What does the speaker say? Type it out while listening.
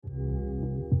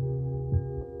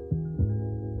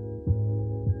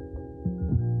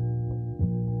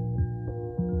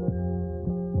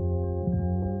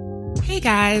Hey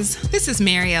guys, this is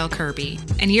Marielle Kirby,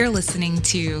 and you're listening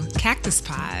to Cactus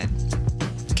Pod.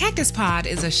 Cactus Pod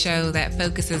is a show that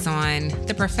focuses on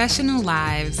the professional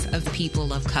lives of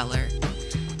people of color.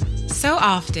 So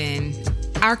often,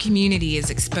 our community is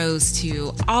exposed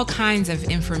to all kinds of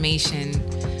information,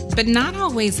 but not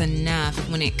always enough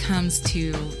when it comes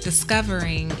to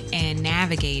discovering and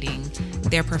navigating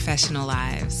their professional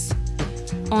lives.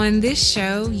 On this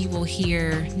show, you will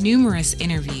hear numerous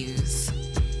interviews,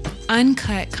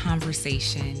 uncut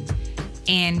conversation,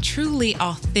 and truly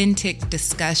authentic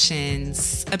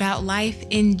discussions about life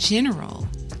in general.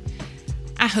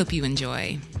 I hope you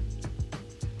enjoy.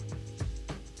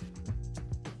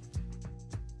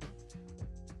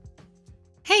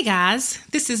 Hey guys,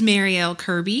 this is Marielle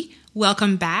Kirby.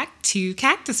 Welcome back to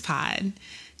Cactus Pod.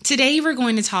 Today we're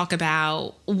going to talk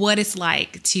about what it's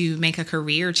like to make a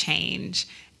career change.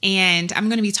 And I'm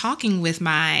going to be talking with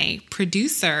my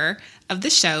producer of the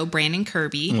show, Brandon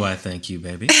Kirby. Why, thank you,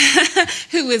 baby.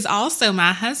 Who is also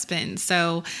my husband.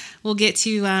 So we'll get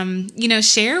to,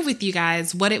 share with you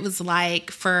guys what it was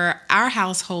like for our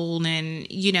household and,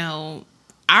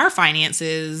 our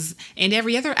finances and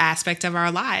every other aspect of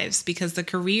our lives, because the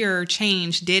career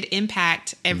change did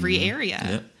impact every area.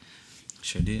 Yep,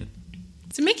 sure did.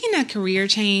 So making a career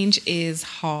change is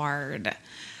hard.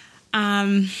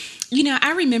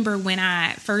 I remember when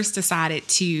I first decided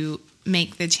to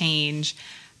make the change,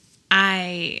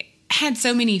 I had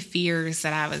so many fears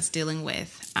that I was dealing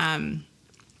with. And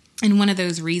one of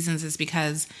those reasons is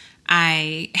because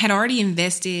I had already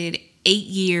invested 8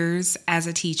 years as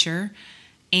a teacher.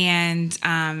 And,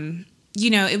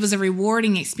 it was a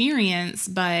rewarding experience,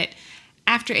 but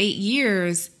after 8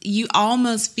 years, you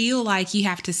almost feel like you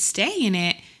have to stay in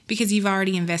it because you've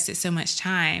already invested so much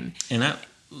time. And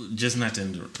just not to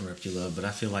interrupt you, love, but I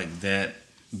feel like that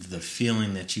the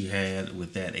feeling that you had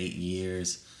with that 8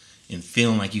 years and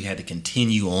feeling like you had to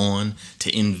continue on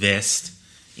to invest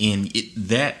in it,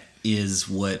 that is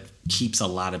what keeps a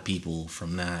lot of people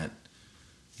from not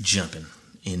jumping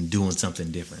and doing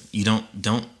something different. You don't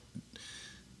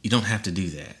have to do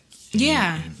that.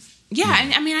 Yeah. And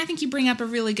I think you bring up a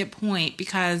really good point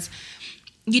because,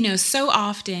 so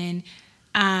often,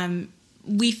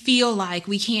 we feel like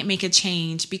we can't make a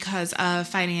change because of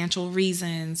financial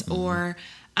reasons or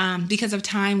because of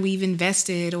time we've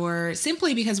invested or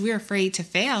simply because we're afraid to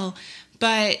fail.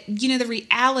 But, the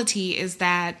reality is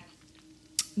that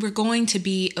we're going to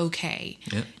be okay.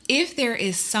 Yep. If there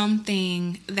is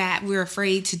something that we're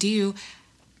afraid to do,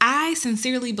 I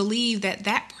sincerely believe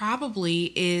that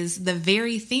probably is the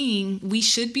very thing we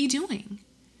should be doing.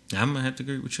 I'm going to have to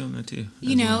agree with you on that too.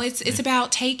 It's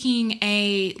about taking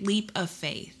a leap of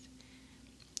faith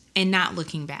and not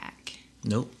looking back.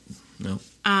 Nope.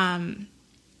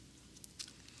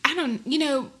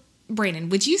 Brandon,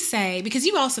 would you say, because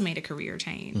you also made a career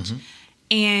change,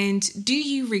 and do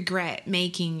you regret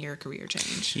making your career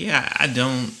change? Yeah, I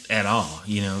don't at all.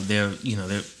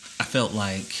 I felt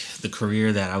like the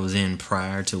career that I was in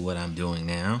prior to what I'm doing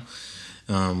now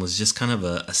was just kind of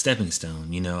a stepping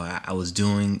stone. I was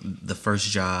doing the first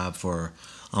job for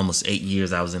almost 8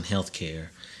 years. I was in healthcare.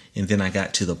 And then I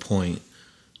got to the point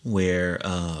where,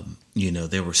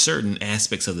 there were certain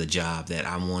aspects of the job that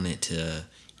I wanted to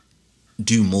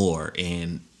do more.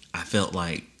 And I felt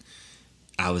like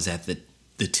I was at the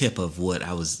tip of what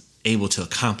I was able to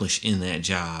accomplish in that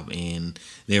job. And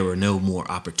there were no more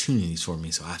opportunities for me.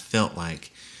 So I felt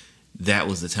like that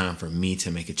was the time for me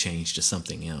to make a change to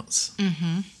something else.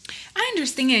 Mm-hmm. I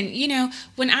understand.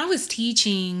 When I was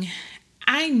teaching,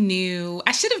 I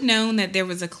should have known that there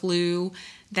was a clue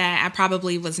that I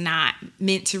probably was not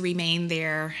meant to remain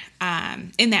there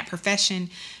in that profession,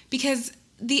 because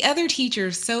the other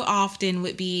teachers so often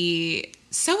would be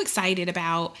so excited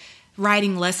about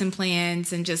writing lesson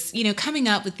plans and just, coming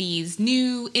up with these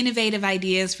new innovative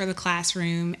ideas for the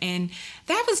classroom. And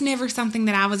that was never something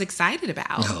that I was excited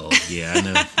about. Oh, yeah, I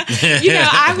know.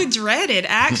 I would dread it,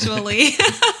 actually.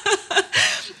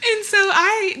 And so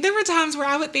there were times where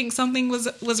I would think something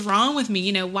was wrong with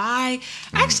me. Why?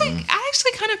 I actually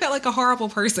kind of felt like a horrible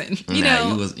person. You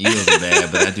wasn't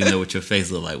bad, but I do know what your face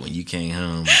looked like when you came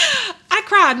home. I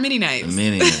cried many nights.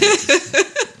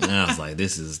 And I was like,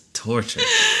 this is torture.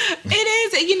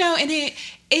 It is,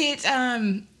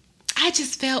 and I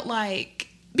just felt like,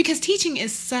 because teaching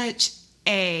is such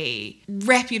a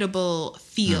reputable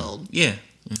field. Yeah.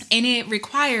 And it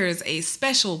requires a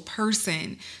special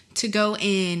person to go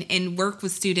in and work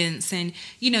with students. And,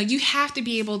 you have to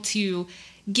be able to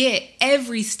get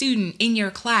every student in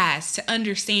your class to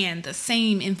understand the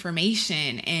same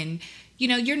information. And,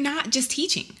 you're not just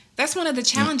teaching. That's one of the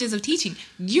challenges of teaching.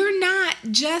 You're not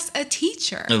just a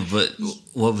teacher. But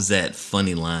what was that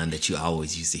funny line that you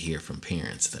always used to hear from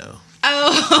parents, though?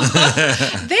 Oh,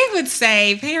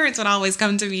 parents would always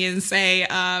come to me and say,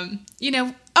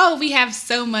 we have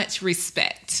so much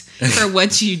respect for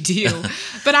what you do.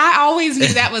 But I always knew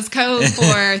that was code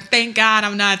for, thank God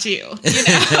I'm not you.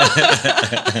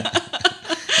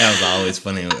 That was always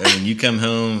funny. When you come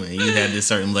home and you have this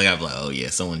certain look, I'm like, oh yeah,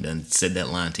 someone done said that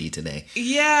line to you today.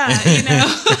 Yeah,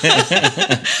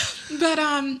 But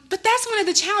that's one of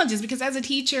the challenges, because as a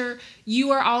teacher, you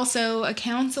are also a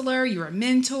counselor, you're a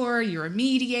mentor, you're a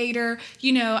mediator.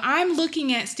 I'm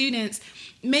looking at students,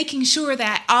 making sure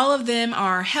that all of them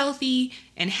are healthy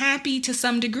and happy to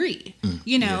some degree,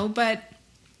 but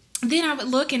then I would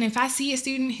look, and if I see a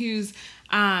student who's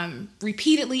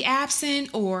repeatedly absent,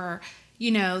 or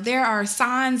there are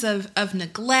signs of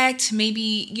neglect,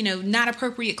 maybe, not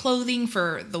appropriate clothing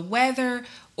for the weather,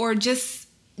 or just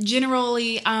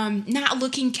generally not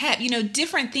looking kept,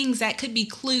 different things that could be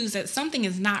clues that something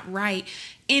is not right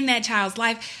in that child's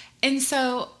life. And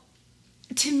so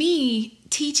to me,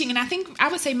 teaching, and I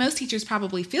would say most teachers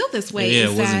probably feel this way. Yeah,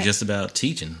 it wasn't just about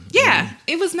teaching. Yeah,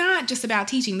 it was not just about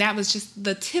teaching. That was just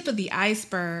the tip of the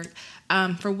iceberg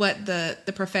for what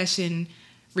the profession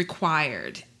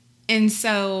required. And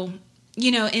so,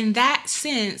 in that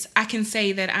sense, I can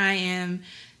say that I am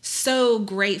so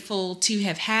grateful to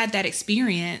have had that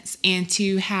experience and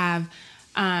to have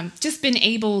just been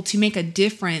able to make a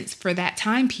difference for that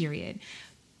time period.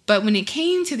 But when it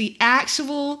came to the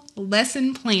actual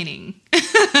lesson planning,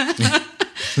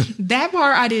 that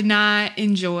part I did not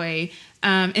enjoy.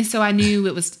 And so I knew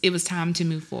it was time to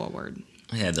move forward.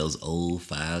 I had those old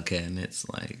file cabinets,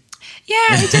 Yeah,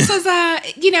 it just was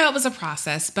it was a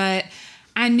process, but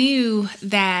I knew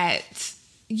that,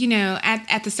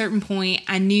 at the certain point,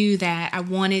 I knew that I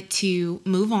wanted to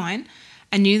move on.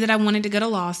 I knew that I wanted to go to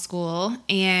law school.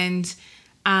 And,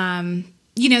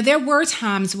 there were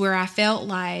times where I felt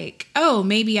like, oh,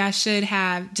 maybe I should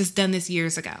have just done this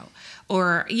years ago.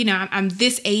 Or, I'm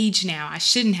this age now. I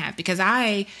shouldn't have, because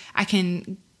I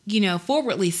can,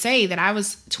 forwardly say that I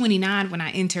was 29 when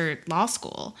I entered law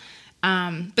school.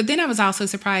 But then I was also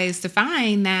surprised to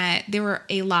find that there were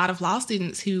a lot of law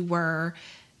students who were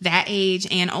that age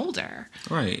and older.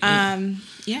 Right.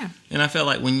 Yeah. And I felt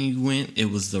like when you went, it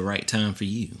was the right time for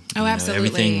you. Absolutely.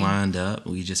 Everything lined up.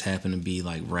 We just happened to be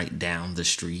right down the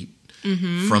street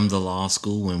from the law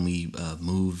school when we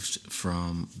moved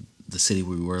from the city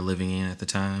we were living in at the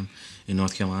time in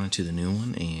North Carolina to the new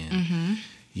one. And,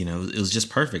 it was just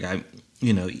perfect. I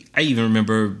even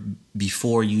remember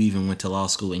before you even went to law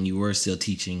school and you were still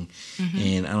teaching,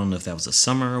 and I don't know if that was a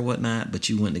summer or whatnot, but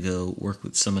you went to go work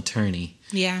with some attorney.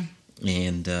 Yeah.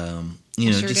 And, sure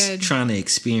just did. trying to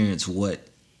experience what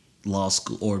law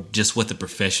school or just what the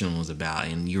profession was about.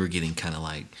 And you were getting kind of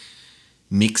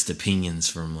mixed opinions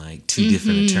from two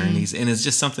different attorneys. And it's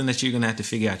just something that you're going to have to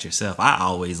figure out yourself. I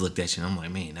always looked at you and I'm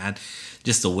like, man,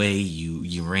 just the way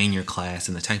you ran your class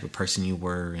and the type of person you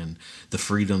were and the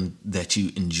freedom that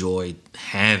you enjoyed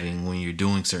having when you're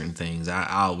doing certain things. I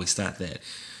always thought that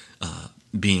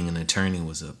being an attorney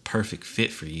was a perfect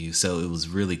fit for you. So it was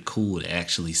really cool to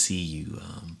actually see you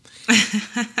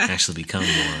actually become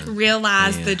one.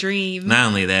 Realize the dream. Not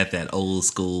only that old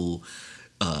school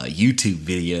YouTube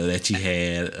video that you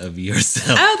had of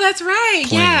yourself. Oh, that's right.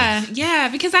 Playing. Yeah.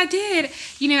 Because I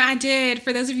did,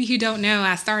 for those of you who don't know,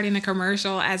 I starred in a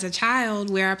commercial as a child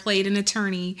where I played an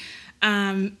attorney.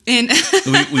 And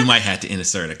we might have to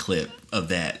insert a clip of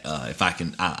that. If I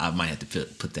can, I might have to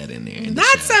put that in there.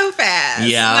 Not so fast.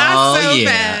 Yeah. Not so yeah.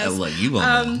 fast. Look, you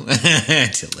won't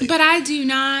know. But I do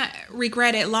not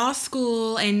regret it. Law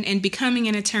school and becoming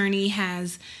an attorney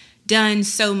has done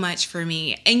so much for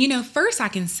me. And, first I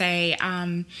can say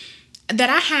that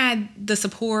I had the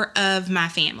support of my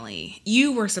family.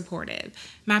 You were supportive.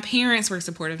 My parents were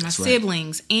supportive. My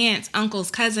siblings, aunts, uncles,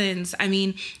 cousins. I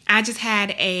mean, I just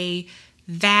had a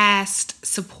vast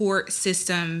support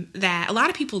system that a lot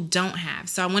of people don't have.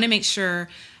 So I want to make sure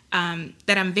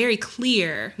that I'm very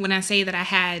clear when I say that I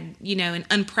had, an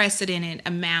unprecedented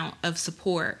amount of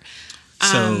support.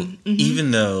 So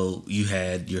even though you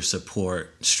had your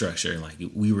support structure,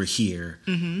 we were here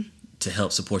to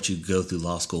help support you go through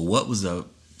law school, what was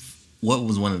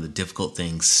one of the difficult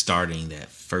things starting that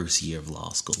first year of law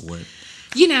school?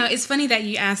 It's funny that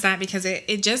you asked that because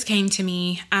it just came to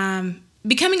me.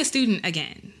 Becoming a student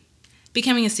again.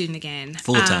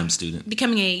 Full-time student.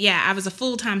 I was a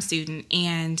full-time student.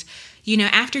 And,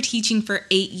 after teaching for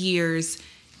 8 years,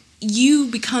 you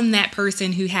become that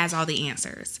person who has all the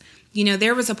answers.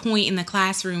 There was a point in the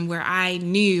classroom where I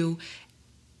knew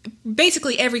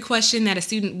basically every question that a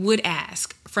student would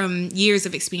ask from years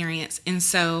of experience. And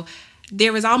so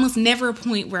there was almost never a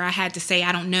point where I had to say,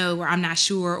 I don't know, or I'm not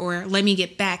sure, or let me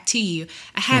get back to you.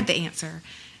 I had the answer.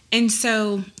 And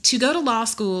so to go to law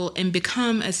school and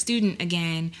become a student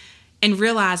again and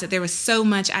realize that there was so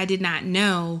much I did not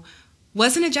know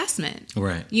was an adjustment.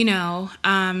 Right.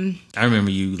 I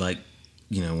remember you, like,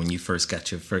 when you first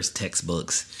got your first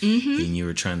textbooks and you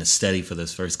were trying to study for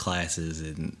those first classes,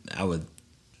 and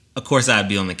of course, I'd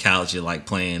be on the couch, like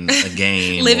playing a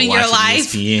game, living or watching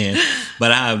your life. ESPN,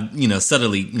 but I,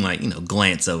 subtly,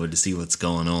 glance over to see what's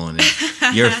going on,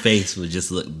 and your face would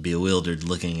just look bewildered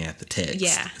looking at the text.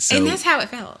 Yeah, so, and that's how it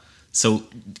felt. So,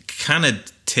 kind of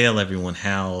tell everyone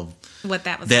what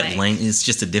that was that like. It's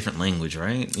just a different language,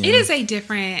 right? It is a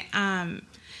different.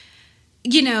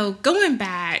 Going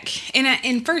back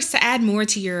and first to add more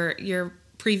to your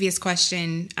previous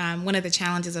question, one of the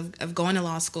challenges of going to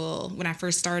law school when I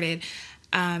first started,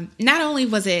 not only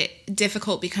was it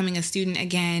difficult becoming a student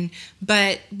again,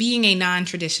 but being a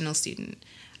non-traditional student.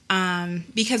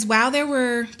 Because while there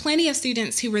were plenty of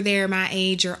students who were there my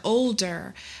age or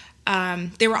older,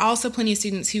 there were also plenty of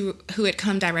students who had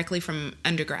come directly from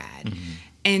undergrad. Mm-hmm.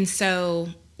 And so,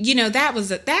 that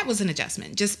was an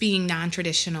adjustment, just being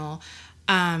non-traditional.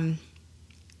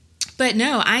 But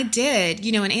no, I did,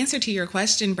 in answer to your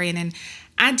question, Brandon,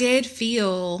 I did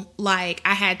feel like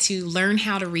I had to learn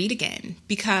how to read again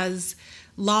because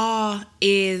law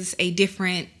is a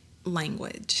different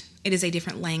language. It is a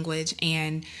different language.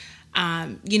 And,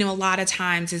 a lot of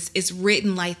times it's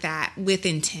written like that with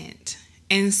intent.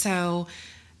 And so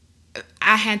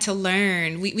I had to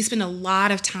learn. We spend a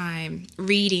lot of time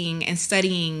reading and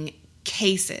studying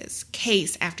case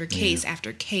after case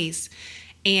after case.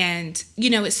 And,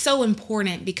 it's so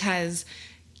important because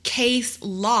case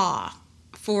law,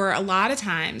 for a lot of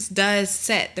times, does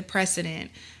set the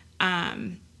precedent.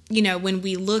 When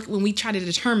we try to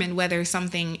determine whether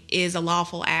something is a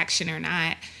lawful action or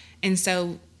not. And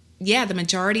so, the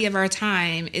majority of our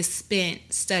time is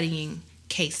spent studying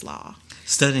case law.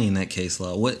 Studying that case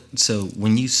law. So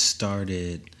when you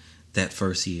started that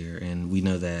first year, and we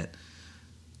know that,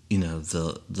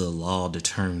 the law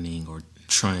determining or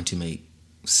trying to make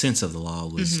sense of the law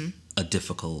was a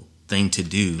difficult thing to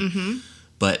do,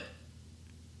 but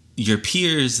your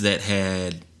peers that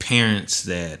had parents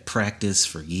that practiced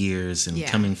for years and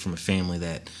coming from a family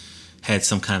that had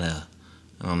some kind of,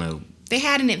 I don't know, they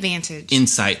had an advantage,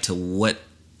 insight to what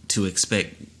to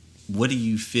expect. What do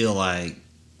you feel like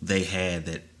they had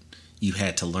that you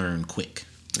had to learn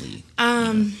quickly?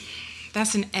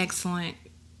 That's an excellent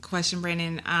question,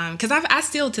 Brandon, because I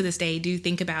still to this day do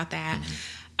think about that.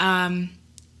 And,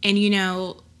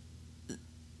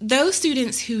 those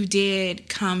students who did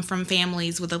come from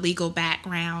families with a legal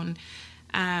background,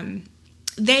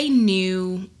 they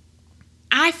knew,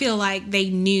 I feel like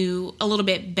they knew a little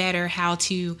bit better how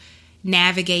to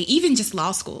navigate even just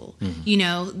law school.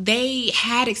 They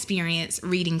had experience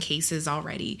reading cases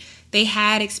already. They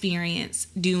had experience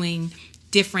doing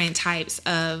different types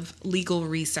of legal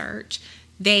research.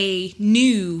 They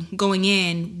knew going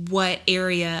in what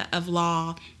area of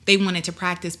law they wanted to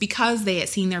practice because they had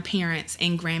seen their parents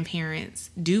and grandparents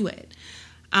do it.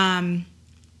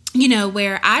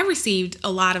 Where I received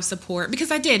a lot of support,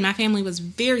 because I did, my family was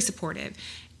very supportive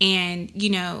and,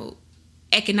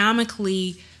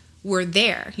 economically were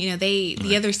there.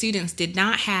 The other students did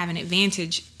not have an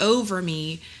advantage over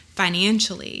me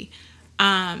financially.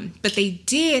 But they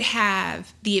did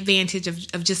have the advantage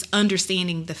of just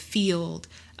understanding the field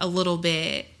a little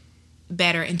bit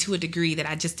better and to a degree that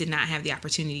I just did not have the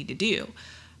opportunity to do.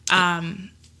 And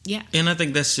I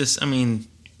think that's just,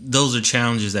 those are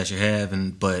challenges that you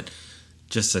have, but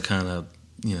just to kind of,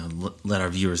 let our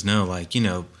viewers know,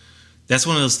 that's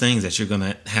one of those things that you're going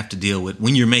to have to deal with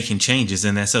when you're making changes,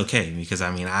 and that's okay. Because,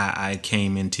 I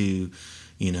came into,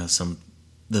 some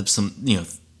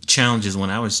challenges when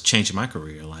I was changing my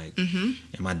career.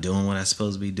 Am I doing what I'm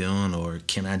supposed to be doing, or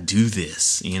can I do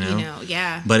this?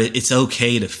 But it's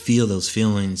okay to feel those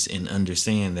feelings and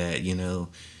understand that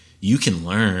you can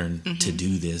learn to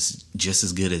do this just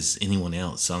as good as anyone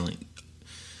else.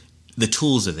 The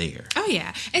tools are there. Oh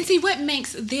yeah, and see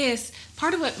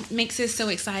part of what makes this so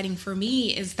exciting for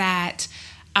me is that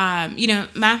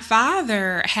my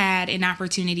father had an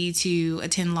opportunity to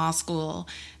attend law school.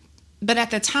 But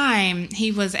at the time,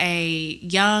 he was a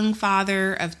young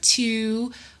father of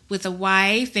 2 with a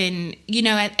wife. And,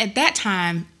 at that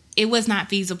time, it was not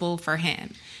feasible for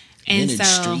him. And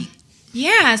Street.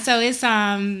 Yeah, so it's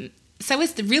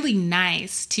really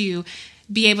nice to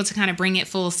be able to kind of bring it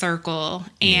full circle.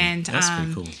 And that's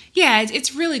pretty cool. Yeah,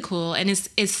 it's really cool. And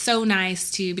it's so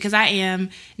nice to, because I am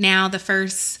now the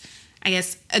first, I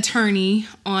guess, attorney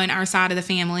on our side of the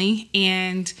family.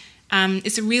 And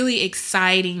it's a really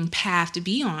exciting path to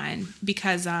be on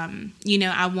because,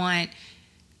 I want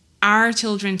our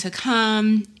children to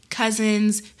come,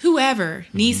 cousins, whoever,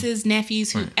 nieces,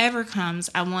 nephews, whoever comes,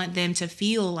 I want them to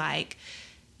feel like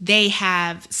they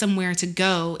have somewhere to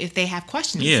go if they have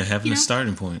questions. Yeah, having a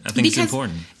starting point. I think it's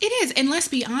important. It is. And let's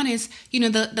be honest,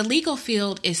 the legal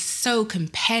field is so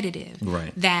competitive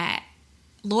that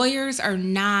lawyers are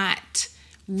not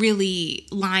really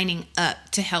lining up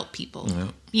to help people,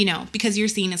 because you're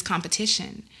seen as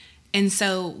competition. And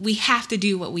so we have to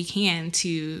do what we can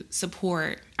to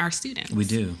support our students. We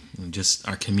do. Just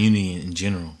our community in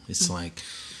general. It's like,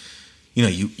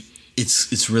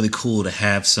 it's really cool to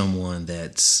have someone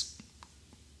that's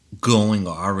going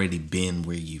or already been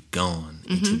where you've gone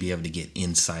and to be able to get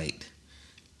insight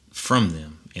from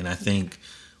them. And I think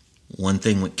one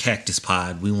thing with Cactus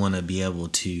Pod, we want to be able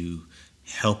to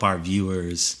help our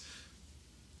viewers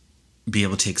be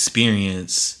able to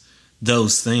experience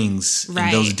those things in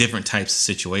those different types of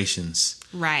situations.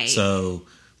 Right. So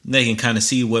they can kind of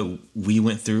see what we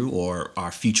went through or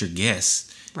our future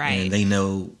guests. Right. And they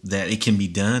know that it can be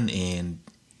done. And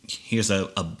here's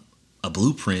a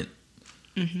blueprint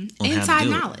on inside how to do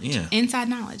knowledge. It. Yeah. Inside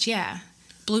knowledge. Yeah.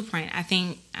 Blueprint. I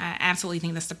absolutely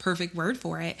think that's the perfect word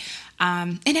for it.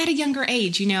 And at a younger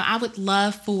age, I would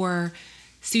love for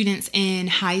students in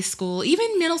high school,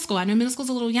 even middle school. I know middle school's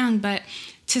a little young, but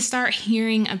to start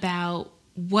hearing about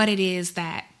what it is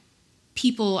that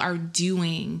people are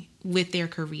doing with their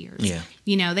careers.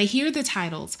 Yeah. They hear the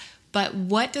titles, but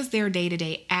what does their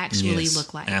day-to-day actually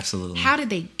look like? Absolutely. How did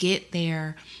they get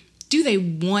there? Do they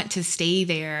want to stay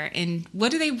there? And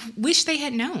what do they wish they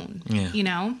had known?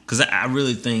 Yeah. Because I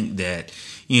really think that,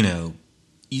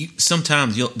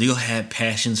 sometimes you'll have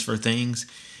passions for things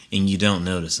and you don't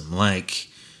notice them. Like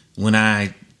when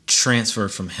I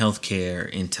transferred from healthcare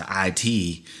into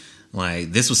IT,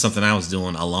 like this was something I was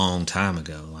doing a long time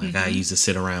ago. Like I used to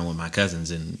sit around with my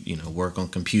cousins and work on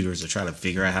computers or try to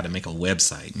figure out how to make a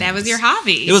website. That was your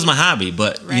hobby. It was my hobby,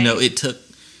 but it took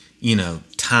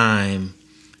time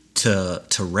to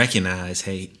recognize,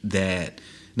 hey, that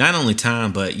not only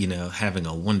time, but having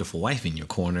a wonderful wife in your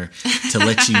corner to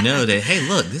let you know that, hey,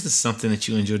 look, this is something that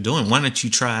you enjoy doing. Why don't you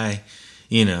try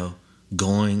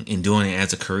going and doing it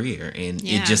as a career? And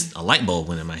it just, a light bulb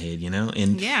went in my head,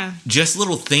 and just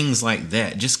little things like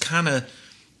that. Just kind of,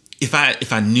 if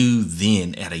I knew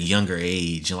then at a younger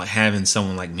age, like having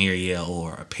someone like Marielle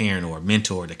or a parent or a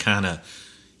mentor to kind of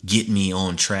get me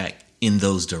on track in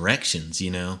those directions,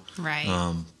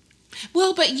 Right.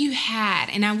 Well, but you had,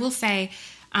 and I will say,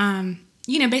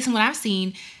 based on what I've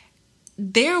seen,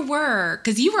 there were,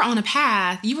 because you were on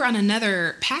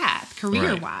another path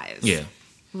career-wise. Right. Yeah.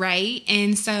 Right?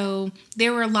 And so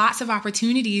there were lots of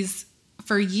opportunities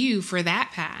for you for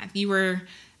that path. You were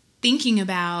thinking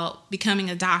about becoming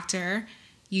a doctor.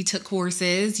 You took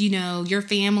courses. Your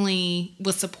family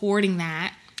was supporting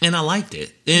that. And I liked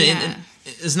it. And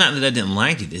it's not that I didn't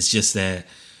like it. It's just that,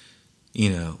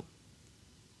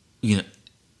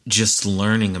 just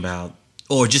learning about,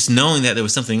 or just knowing that there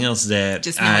was something else that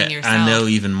I know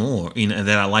even more,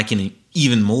 that I like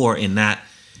even more, and not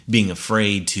being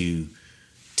afraid to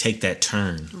take that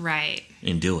turn, right,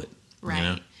 and do it,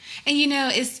 right.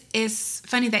 And it's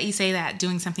funny that you say that,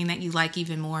 doing something that you like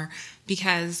even more,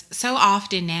 because so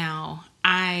often now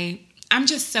I'm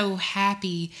just so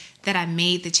happy that I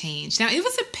made the change. Now, it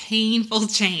was a painful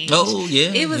change. Oh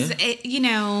yeah, it was.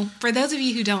 Yeah. For those of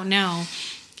you who don't know,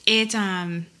 it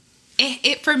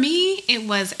for me, it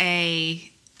was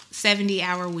a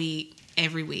 70-hour week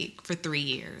every week for 3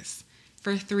 years.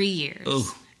 For 3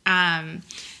 years,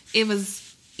 it was.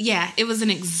 Yeah, it was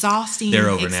an exhausting They're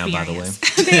over experience. now, by the way.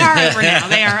 They are over now.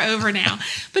 They are over now.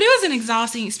 But it was an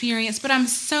exhausting experience. But I'm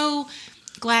so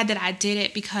glad that I did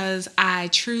it, because I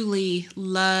truly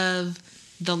love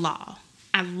the law.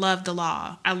 I love the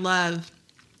law. I love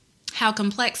how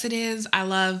complex it is. I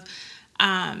love,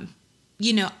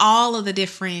 all of the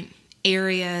different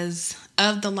areas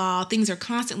of the law. Things are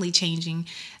constantly changing.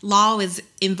 Law is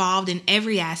involved in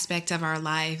every aspect of our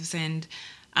lives. And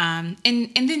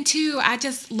then too, I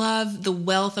just love the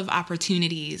wealth of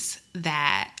opportunities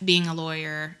that being a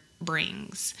lawyer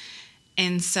brings.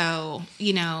 And so,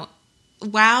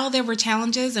 while there were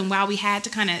challenges and while we had to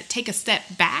kind of take a step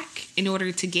back in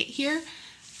order to get here,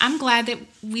 I'm glad that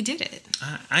we did it.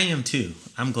 I am too.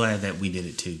 I'm glad that we did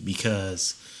it too,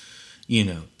 because,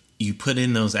 you put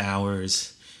in those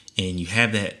hours and you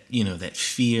have that, that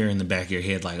fear in the back of your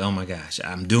head, like, oh my gosh,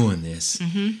 I'm doing this.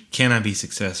 Can I be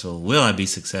successful? Will I be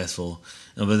successful?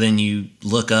 But then you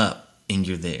look up and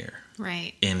you're there.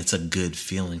 Right. And it's a good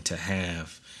feeling to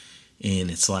have.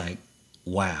 And it's like,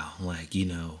 wow, like,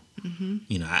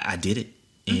 I did it.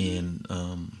 And,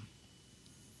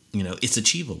 it's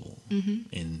achievable.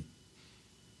 And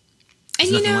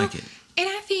there's nothing like it. And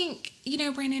I think,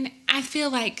 Brandon, I feel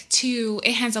like, too,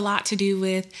 it has a lot to do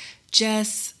with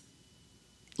just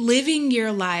living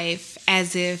your life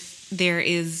as if there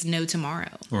is no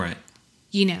tomorrow. Right.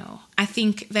 I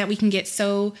think that we can get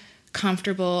so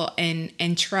comfortable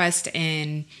and trust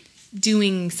in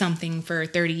doing something for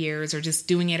 30 years or just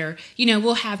doing it, or,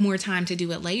 we'll have more time to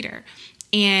do it later.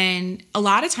 And a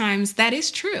lot of times that is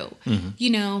true,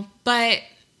 but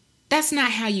that's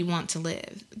not how you want to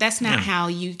live. That's not how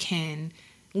you can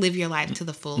live your life to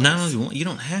the fullest. No, you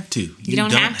don't have to. You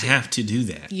don't have to do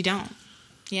that. You don't.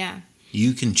 Yeah.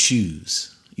 You can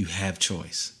choose. You have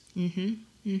choice.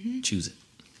 Choose it.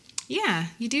 Yeah,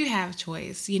 you do have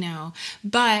choice,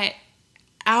 But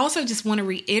I also just want to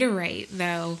reiterate,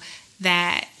 though,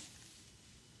 that,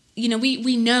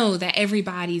 we know that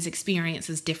everybody's experience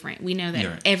is different. We know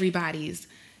that everybody's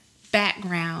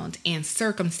background and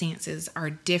circumstances are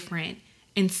different,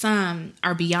 and some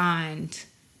are beyond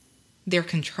their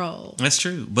control. That's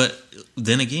true. But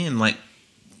then again, like,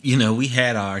 we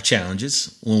had our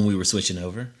challenges when we were switching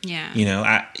over.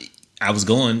 Yeah. I was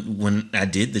going when I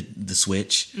did the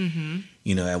switch.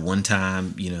 At one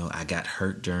time, I got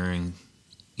hurt during,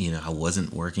 I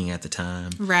wasn't working at the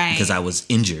time. Right. Because I was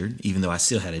injured, even though I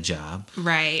still had a job.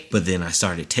 Right. But then I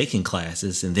started taking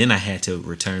classes, and then I had to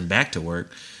return back to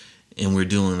work. And we're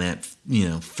doing that,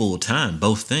 full time,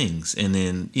 both things. And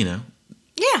then,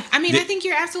 Yeah, I think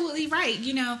you're absolutely right.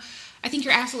 I think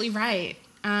you're absolutely right.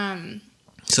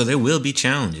 So there will be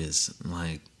challenges.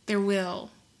 Like, there will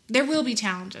be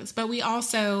challenges, but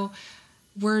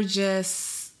we're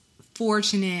just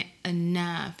fortunate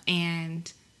enough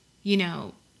and,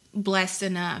 blessed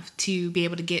enough to be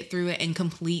able to get through it and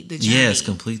complete the journey. Yes,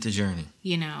 complete the journey.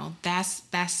 That's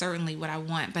certainly what I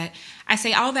want. But I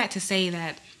say all that to say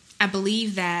that I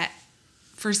believe that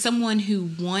for someone who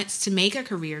wants to make a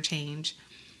career change,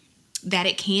 that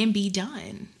it can be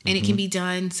done, and it can be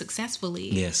done successfully.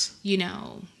 Yes.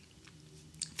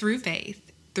 Through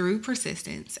faith, through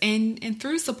persistence, and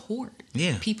through support.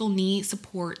 Yeah. People need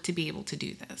support to be able to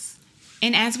do this.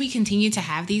 And as we continue to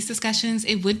have these discussions,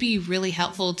 it would be really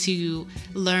helpful to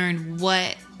learn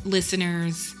what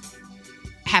listeners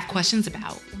have questions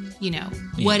about.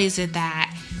 What is it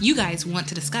that you guys want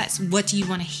to discuss? What do you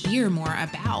want to hear more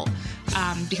about?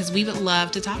 Because we would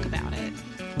love to talk about it.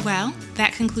 Well,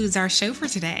 that concludes our show for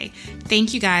today.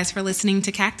 Thank you guys for listening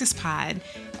to Cactus Pod.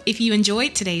 If you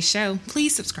enjoyed today's show,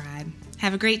 please subscribe.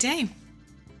 Have a great day.